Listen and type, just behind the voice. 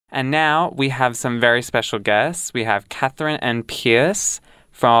And now we have some very special guests. We have Catherine and Pierce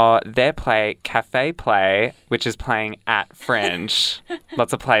for their play, Cafe Play, which is playing at Fringe.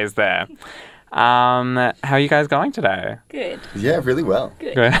 Lots of plays there. How are you guys going today? Good. Yeah, really well.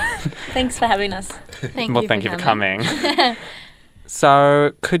 Good. Thanks for having us. Thank you for coming.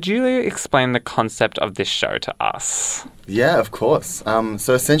 So, could you explain the concept of this show to us? Yeah, of course.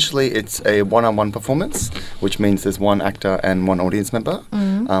 So essentially it's a one-on-one performance, which means there's one actor and one audience member.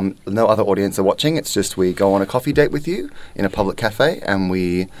 No other audience are watching. It's just we go on a coffee date with you in a public cafe and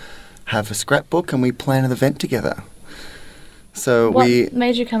we have a scrapbook and we plan an event together. So What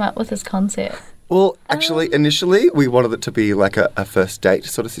made you come up with this concept? Well, actually, initially, we wanted it to be like a first date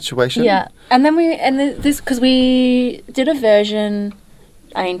sort of situation. Yeah. And then because we did a version,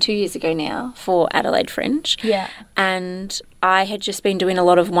 2 years ago now for Adelaide Fringe. Yeah. And I had just been doing a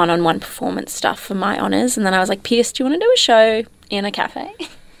lot of one-on-one performance stuff for my honours. And then I was like, Pierce, do you want to do a show in a cafe?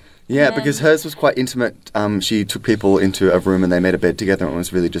 Yeah, because hers was quite intimate. She took people into a room and they made a bed together and it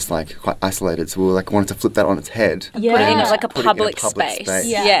was really just like quite isolated. So we were like wanted to flip that on its head. Yeah. Put it in like a Put it in a public public space.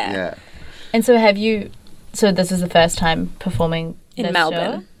 Yeah. Yeah. And so so this is the first time performing In this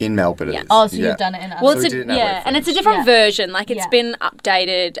Melbourne. show? In Melbourne, Yeah. it is. Oh, so Yeah. you've done it in Well, So we did it in Adelaide and it's a Fringe. different Yeah. version. Like, it's Yeah. been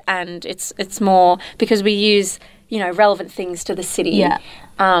updated and it's more because we use, relevant things to the city. Yeah.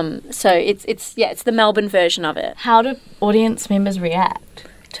 So it's the Melbourne version of it. How do audience members react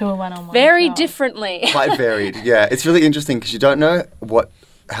to a one-on-one Very show? differently. Quite varied, yeah. It's really interesting because you don't know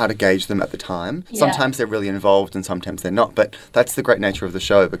how to gauge them at the time. Yeah. Sometimes they're really involved and sometimes they're not, but that's the great nature of the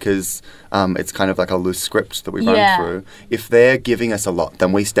show because it's kind of like a loose script that we run Yeah. through. If they're giving us a lot,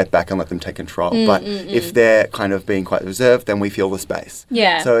 then we step back and let them take control. But if they're kind of being quite reserved, then we feel the space.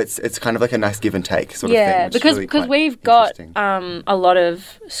 Yeah. So it's kind of like a nice give and take sort of thing. Yeah, which is because really quite we've got interesting. a lot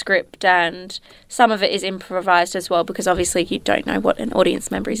of script and some of it is improvised as well because obviously you don't know what an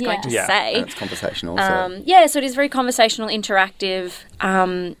audience member is going to Yeah. say. And it's conversational. So. So it is very conversational, interactive.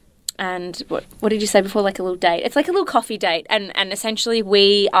 And what did you say before? Like a little date. It's like a little coffee date, and essentially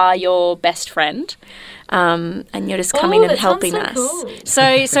we are your best friend, and you're just coming and that sounds helping so us. cool.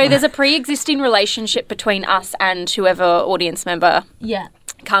 So there's a pre-existing relationship between us and whoever audience member Yeah.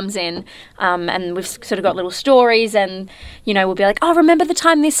 comes in, and we've sort of got little stories, and we'll be like, oh, remember the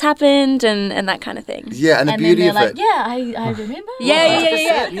time this happened, and that kind of thing. Yeah, and the And then beauty they're of like, it. yeah, I remember.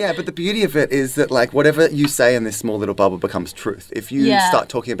 Yeah. Yeah, but the beauty of it is that, like, whatever you say in this small little bubble becomes truth. If you Yeah. start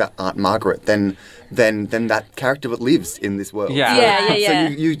talking about Aunt Margaret, then that character lives in this world. Yeah. Yeah.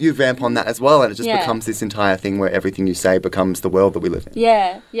 So you vamp on that as well, and it just Yeah. becomes this entire thing where everything you say becomes the world that we live in.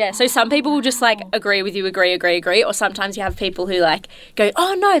 Yeah. So some people will just like agree with you, agree, or sometimes you have people who like go,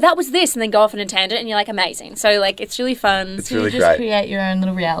 oh no, that was this, and then go off on a tangent, and you're like, amazing. So like it's really fun. It's So really you just great. create your own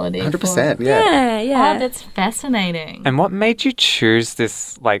little reality. 100%, for- yeah. Yeah. Oh, that's fascinating. And what made you choose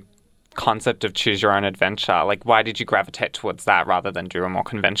this, concept of choose your own adventure? Like, why did you gravitate towards that rather than do a more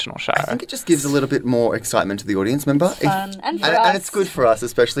conventional show? I think it just gives a little bit more excitement to the audience member. Fun. And for and us. it's good for us,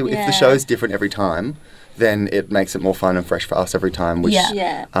 especially if Yeah. the show's different every time, then it makes it more fun and fresh for us every time, which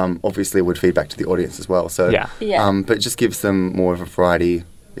Yeah. obviously would feed back to the audience as well. So, Yeah. Yeah. but it just gives them more of a variety.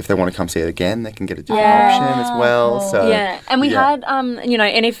 If they want to come see it again, they can get a different Yeah. option as well. Cool. So Yeah, and we yeah. had,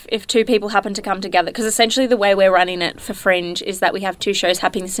 and if two people happen to come together, because essentially the way we're running it for Fringe is that we have two shows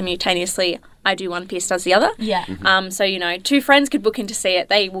happening simultaneously. I do one, Pierce does the other. Yeah. So, two friends could book in to see it.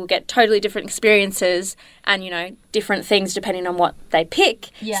 They will get totally different experiences and, different things depending on what they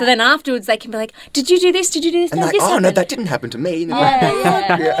pick. Yeah. So then afterwards they can be like, did you do this? Did you do this? And No, like, this oh no, happened." that didn't happen to me. Yeah.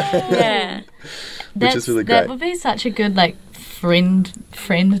 Yeah. Which is really That great. would be such a good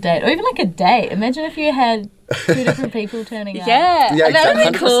friend date, or even like a date. Imagine if you had two different people turning up. Yeah. Yeah, that would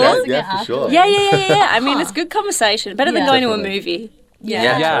exactly. be cool. 100%. Yeah, for sure. Yeah. I mean, it's good conversation. Better than Yeah. going to a Definitely. movie.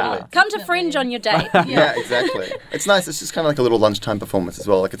 Yeah, Yeah. totally. Come to Fringe on your date. Yeah, exactly. It's nice. It's just kind of like a little lunchtime performance as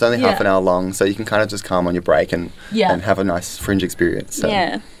well. Like it's only half Yeah. an hour long, so you can kind of just come on your break and Yeah. and have a nice Fringe experience. So.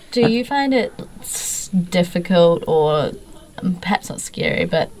 Yeah. Do you find it difficult, or perhaps not scary,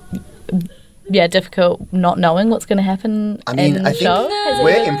 but difficult not knowing what's going to happen I mean, in I the think show?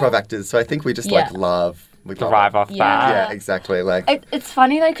 we're improv actors, so I think we just Yeah. love. We love Thrive it. off Yeah. that. Yeah, exactly. Like It's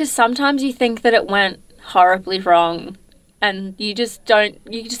funny though, because sometimes you think that it went horribly wrong, and you just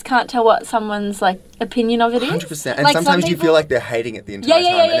can't tell what someone's like opinion of it is. 100%. And Like, some sometimes you people- feel like they're hating it the entire Yeah,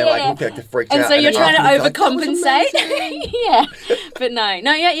 time, and they're like, yeah. look like they're freaked And out. so you're then trying to afterwards, like, overcompensate. Yeah, but no.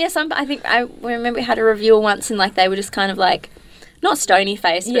 I think I remember we had a reviewer once, and like they were just kind of like not stony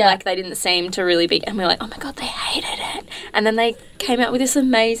faced, but Yeah. like they didn't seem to really be. And we were like, oh my god, they hated it. And then they came out with this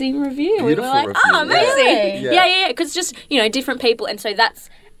amazing review. We were Beautiful like, review, oh, yeah. amazing. Yeah. Yeah. Because just different people, and so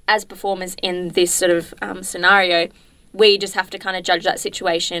that's as performers in this sort of scenario. we just have to kind of judge that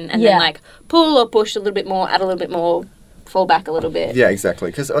situation and Yeah. then like pull or push a little bit more, add a little bit more, fall back a little bit. Yeah, exactly.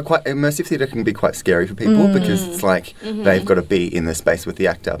 Because quite immersive theatre can be quite scary for people because it's like they've got to be in the space with the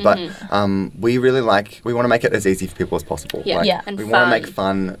actor. But we really we want to make it as easy for people as possible. Yeah. Like, Yeah. And we want to make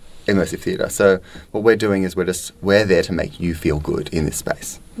fun. fun immersive theatre. So what we're doing is we're there to make you feel good in this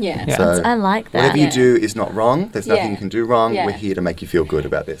space. Yeah. Yeah. So I like that. whatever you Yeah. do is not wrong. There's nothing Yeah. you can do wrong. Yeah. We're here to make you feel good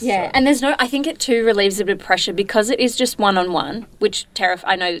about this. Yeah, So. and there's no. I think it too relieves a bit of pressure because it is just one-on-one, which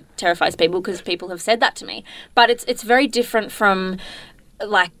I know terrifies people because people have said that to me. But it's very different from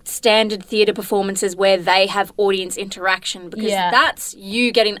like standard theatre performances where they have audience interaction because Yeah. that's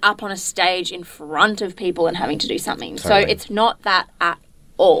you getting up on a stage in front of people and having to do something. Totally. So it's not that at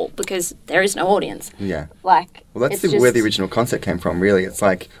all because there is no audience. Yeah. Like, Well, that's it's where the just- original concept came from, really. It's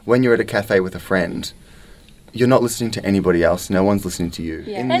like when you're at a cafe with a friend, you're not listening to anybody else. No one's listening to you.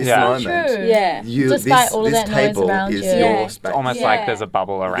 Yeah. In That's this Yeah. so moment, true. Yeah. Despite all of this that noise table around is you. Yeah. your It's space. It's almost Yeah. like there's a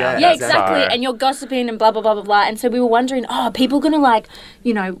bubble around Yeah, it. Yeah, exactly. exactly. So- And you're gossiping and blah, blah, blah, blah, blah. And so we were wondering, are people going to, like,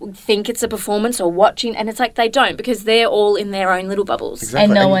 think it's a performance or watching? And it's like they don't because they're all in their own little bubbles. Exactly.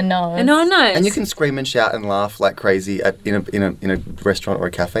 And no And- one knows. And no one knows. And you can scream and shout and laugh like crazy in a restaurant or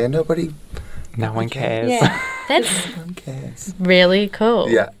a cafe, and nobody No one cares. Yeah. That's cares. really cool.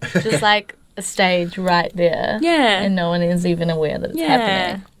 Yeah. Just like a stage right there. Yeah. And no one is even aware that it's Yeah.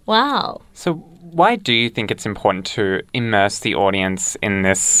 happening. Wow. So why do you think it's important to immerse the audience in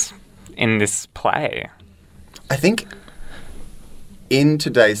this play? I think in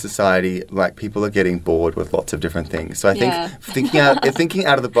today's society, like people are getting bored with lots of different things. So I think Yeah. thinking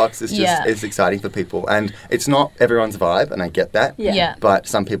out of the box is just Yeah. is exciting for people, and it's not everyone's vibe, and I get that. Yeah. Yeah. But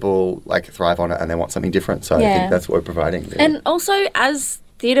some people like thrive on it, and they want something different. So I Yeah. think that's what we're providing. Really. And also, as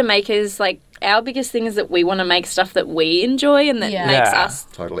theatre makers, like, our biggest thing is that we want to make stuff that we enjoy and that Yeah. makes Yeah. us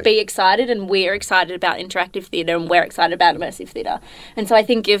Totally. be excited, and we're excited about interactive theatre and we're excited about immersive theatre. And so I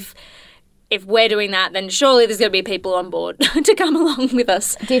think if we're doing that, then surely there's going to be people on board to come along with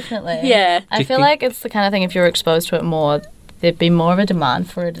us. Definitely. Yeah. I you feel think- like it's the kind of thing if you're exposed to it more, there'd be more of a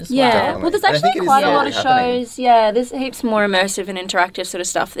demand for it as Yeah, well. Definitely. well, there's And I think actually it is quite a slowly lot of happening. shows. Yeah, there's heaps more immersive and interactive sort of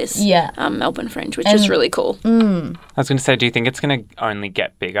stuff this Yeah. Melbourne Fringe, which is And- really cool. I was going to say, do you think it's going to only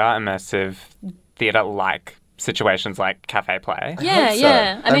get bigger, immersive theatre like situations like cafe play? Yeah, hope so.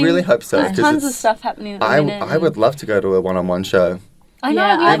 yeah. I really hope so, There's 'cause tons of it's- stuff happening at the I minute. would love to go to a one-on-one show. I know,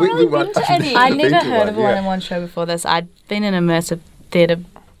 Yeah, we I- haven't we really want- been to any. I'd Been never to heard of a one, yeah. one-on-one show before this. I'd been in immersive theatre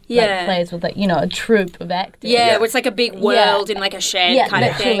Yeah. plays with, like, you know, a troupe of actors. Yeah, Yeah. where it's like a big world in like a shed Yeah, kind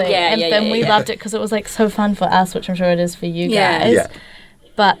of thing. literally. Yeah, and yeah, then yeah, we yeah. loved it because it was like so fun for us, which I'm sure it is for you Yeah. guys. Yeah.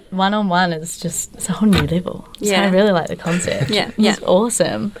 But one-on-one is just, it's a whole new level. So Yeah. I really like the concept. Yeah, It's yeah.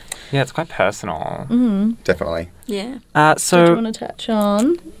 awesome. Yeah, it's quite personal. Definitely. Yeah. Do you So want to touch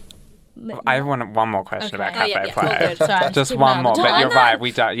on? I have one more question Okay. about Oh, cafe yeah, yeah, play. all good. Sorry, Just keep one going. more, but Time. you're right.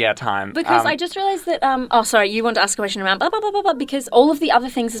 We don't. Yeah, time. Because I just realised that, oh, sorry, you want to ask a question around blah, blah, blah, blah, blah, because all of the other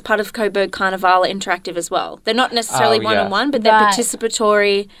things as part of Coburg Carnival are interactive as well. They're not necessarily Oh, yeah. one-on-one, but they're Right.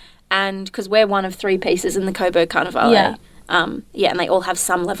 participatory, and because we're one of 3 pieces in the Coburg Carnival. Yeah. Yeah, and they all have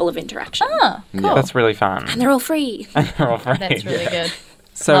some level of interaction. Oh, cool. that's really fun. And they're all free. They're all free. That's really good.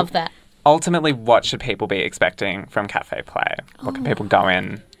 So Love that. ultimately, what should people be expecting from cafe play? What can people go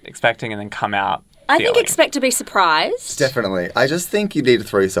in expecting and then come out I think feeling? expect to be surprised. Definitely. I just think you need to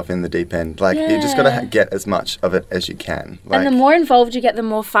throw yourself in the deep end. Like, you just got to Yeah. get as much of it as you can. Like, And the more involved you get, the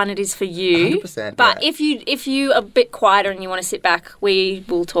more fun it is for you. 100%, But yeah. if you are a bit quieter and you want to sit back, we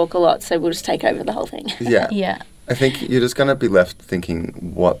will talk a lot, so we'll just take over the whole thing. yeah. Yeah. I think you're just going to be left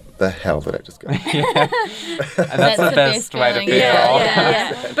thinking, what the hell did I just go? And that's the best way to feeling. feel.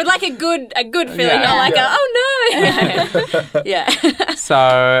 Yeah. But like a good feeling, Yeah. not like a oh no. Yeah.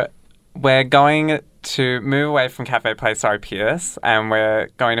 So we're going to move away from Cafe Play Sorry Pierce, and we're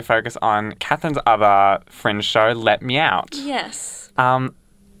going to focus on Catherine's other fringe show, Let Me Out. Yes.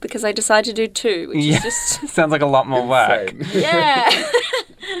 Because I decided to do 2, which yeah, is just sounds like a lot more work. Insane. yeah.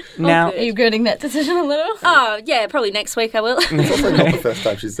 Now, Are you regretting that decision a little? Oh yeah, probably next week I will. It's also not the first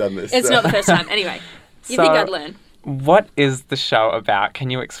time she's done this. It's so- not the first time. Anyway, you So- think I'd learn? what is the show about?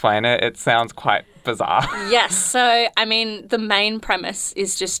 Can you explain it? It sounds quite bizarre. Yes. So, I mean, the main premise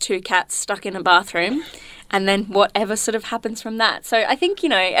is just 2 cats stuck in a bathroom and then whatever sort of happens from that. So, I think,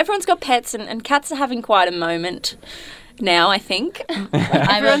 everyone's got pets and cats are having quite a moment now, I think.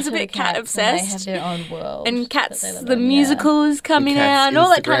 I Everyone's a went to bit the cat cats and obsessed. They have their own world. And that Cats, they live the in, musical is coming Cats out and all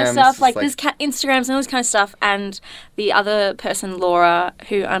that kind of Instagrams, stuff. Like, like- there's cat Instagrams and all this kind of stuff. And the other person, Laura,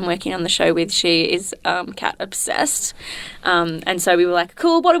 who I'm working on the show with, she is cat obsessed. And so we were like,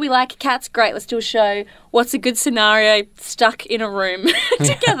 cool, what do we like? Cats, great, let's do a show. What's a good scenario? Stuck in a room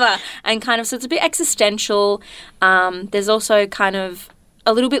together. And kind of, so it's a bit existential. There's also kind of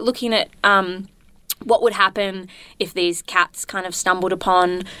a little bit looking at what would happen if these cats kind of stumbled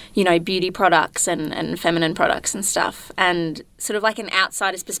upon, you know, beauty products and feminine products and stuff, and sort of like an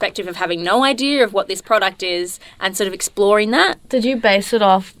outsider's perspective of having no idea of what this product is and sort of exploring that. Did you base it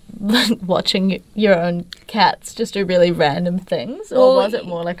off watching your own cats just do really random things, or Well, was it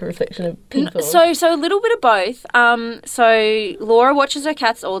more like a reflection of people? So a little bit of both. So Laura watches her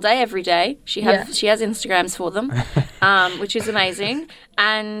cats all day, every day. She has Instagrams for them, which is amazing.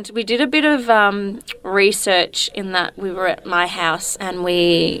 And we did a bit of research in that we were at my house and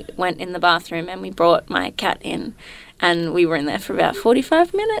we went in the bathroom and we brought my cat in. And we were in there for about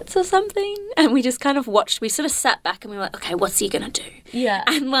 45 minutes or something. And we just kind of watched. We sort of sat back and we were like, okay, what's he going to do? Yeah.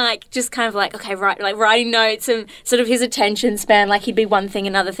 And like, just kind of like, okay, right, like writing notes and sort of his attention span. Like he'd be one thing,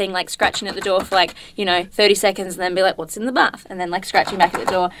 another thing, like scratching at the door for like, 30 seconds and then be like, what's in the bath? And then like scratching back at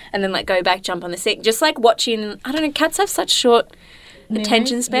the door and then like go back, jump on the seat. Just like watching, I don't know, cats have such short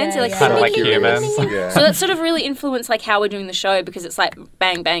attention spans. They're like, Kind of like humans. Yeah. So that sort of really influenced like how we're doing the show, because it's like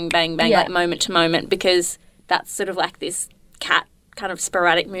bang, bang, bang, bang, like moment to moment, because that's sort of like this cat kind of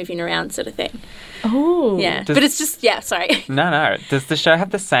sporadic moving around sort of thing. Oh. Yeah. But it's just, sorry. No. Does the show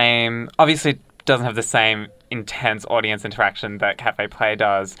have the same... Obviously, it doesn't have the same intense audience interaction that Cafe Play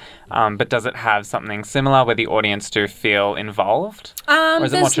does, but does it have something similar where the audience do feel involved? Or is it more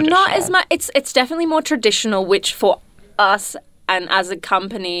There's not traditional? as much. It's definitely more traditional, which for us and as a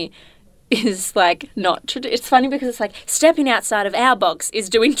company is like not it's funny because it's like stepping outside of our box is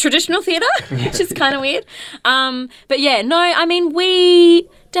doing traditional theatre, which is kind of weird. But yeah, no, I mean, we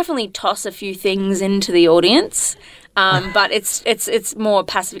definitely toss a few things into the audience. But it's more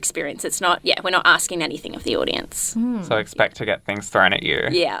passive experience. It's not, we're not asking anything of the audience. So expect to get things thrown at you.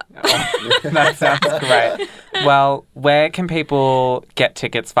 Yeah. That sounds great. Well, where can people get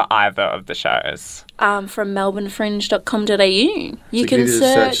tickets for either of the shows? From melbournefringe.com.au. You So can either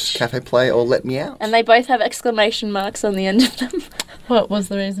search. Cafe Play or Let Me Out. And they both have exclamation marks on the end of them. What was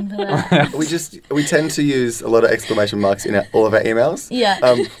the reason for that? we tend to use a lot of exclamation marks in all of our emails.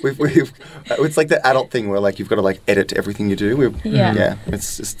 Yeah. We've it's like the adult thing where like you've got to like edit everything you do. Yeah.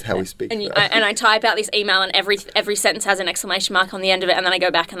 It's just how we speak. And I type out this email and every sentence has an exclamation mark on the end of it, and then I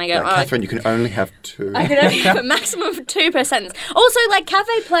go back and I go, Catherine, you can only have 2. I can only have a maximum of 2 per sentence. Also, like,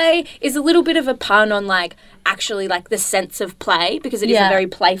 Cafe Play is a little bit of a pun on, like, actually, like, the sense of play, because it is a very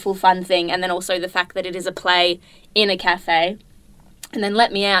playful, fun thing, and then also the fact that it is a play in a cafe. And then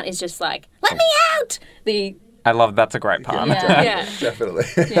Let Me Out is just like, let me out! I love that's a great pun. Yeah.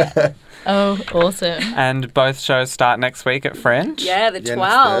 Definitely. Oh, awesome. And both shows start next week at Fringe? Yeah, the Yeah,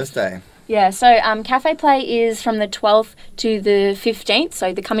 12th. next Thursday. Yeah, so Cafe Play is from the 12th to the 15th,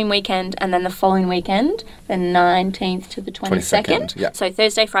 so the coming weekend, and then the following weekend, the 19th to the 22nd. 22nd, yeah. So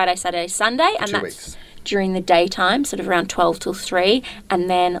Thursday, Friday, Saturday, Sunday, and 2 that's weeks. during the daytime, sort of around 12 till 3. And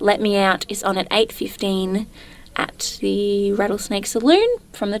then Let Me Out is on at 8:15 at the Rattlesnake Saloon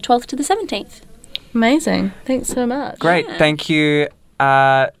from the 12th to the 17th. Amazing. Thanks so much. Great. Thank you,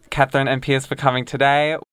 Catherine and Piers, for coming today.